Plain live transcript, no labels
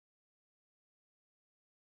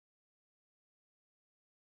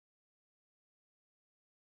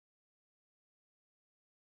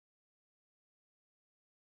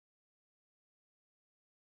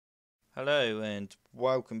Hello and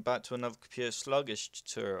welcome back to another computer sluggish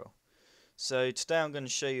tutorial. So today I'm going to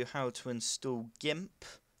show you how to install Gimp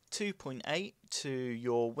 2.8 to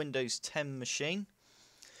your Windows 10 machine.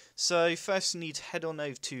 So first you need to head on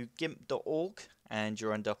over to Gimp.org and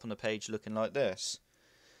you'll end up on a page looking like this.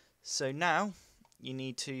 So now you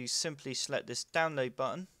need to simply select this download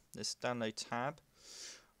button, this download tab,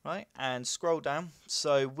 right, and scroll down.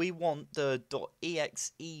 So we want the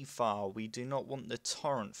 .exe file, we do not want the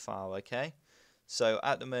torrent file, okay? So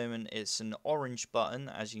at the moment it's an orange button,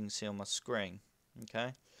 as you can see on my screen,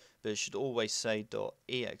 okay? But it should always say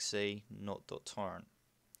 .exe, not .torrent,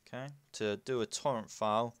 okay? To do a torrent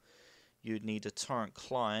file, you'd need a torrent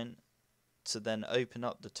client to then open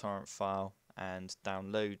up the torrent file and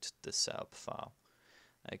download the setup file,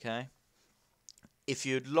 okay? If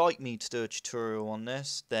you'd like me to do a tutorial on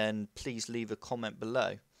this, then please leave a comment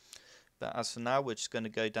below. But as for now, we're just going to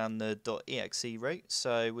go down the .exe route.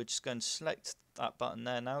 So we're just going to select that button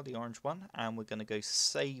there now, the orange one, and we're going to go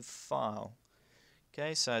save file.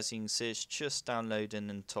 Okay, so as you can see, it's just downloading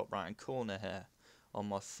in the top right hand corner here on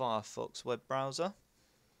my Firefox web browser.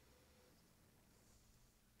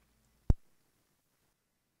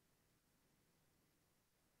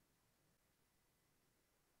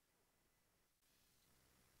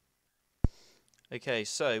 Okay,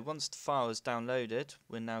 so once the file is downloaded,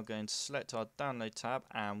 we're now going to select our download tab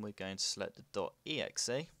and we're going to select the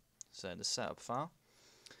 .exe, so the setup file,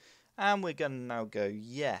 and we're going to now go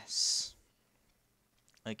yes.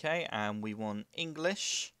 Okay, and we want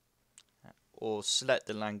English, or select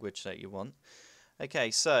the language that you want.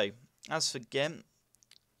 Okay, so as for Gimp,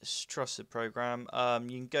 it's a trusted program.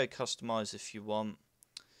 You can go customize if you want.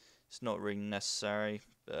 It's not really necessary,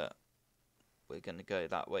 but we're going to go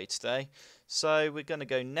that way today. So we're going to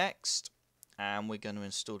go next, and we're going to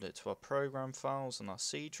install it to our program files on our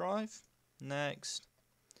C drive. Next,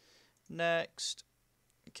 next.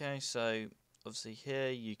 Okay, so obviously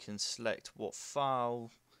here you can select what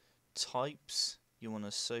file types you want to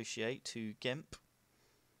associate to Gimp.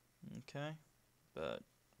 Okay, but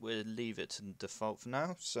we'll leave it to the default for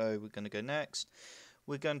now. So we're going to go next.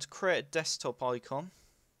 We're going to create a desktop icon.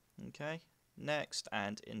 Okay, next,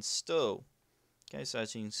 and install. Okay, so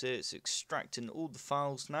as you can see, it's extracting all the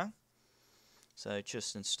files now. So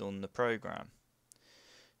just installing the program.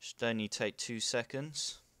 Should only take 2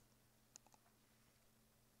 seconds.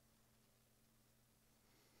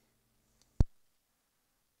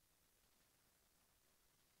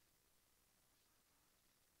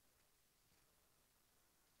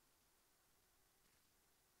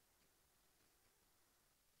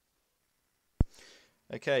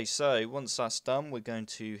 Okay, so once that's done, we're going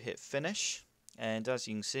to hit finish, and as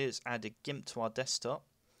you can see, it's added Gimp to our desktop.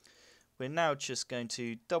 We're now just going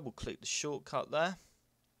to double click the shortcut there,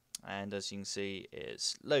 and as you can see,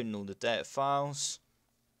 it's loading all the data files.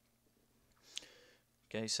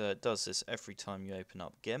 Okay, so it does this every time you open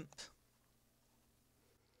up Gimp.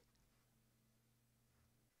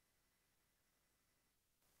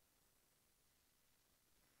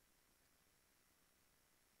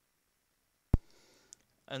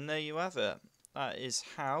 And there you have it. That is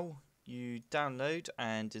how you download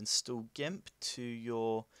and install Gimp to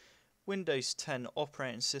your Windows 10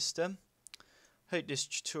 operating system. Hope this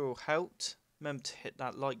tutorial helped. Remember to hit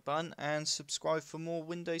that like button and subscribe for more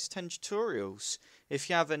Windows 10 tutorials. If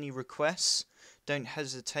you have any requests, don't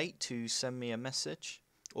hesitate to send me a message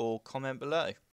or comment below.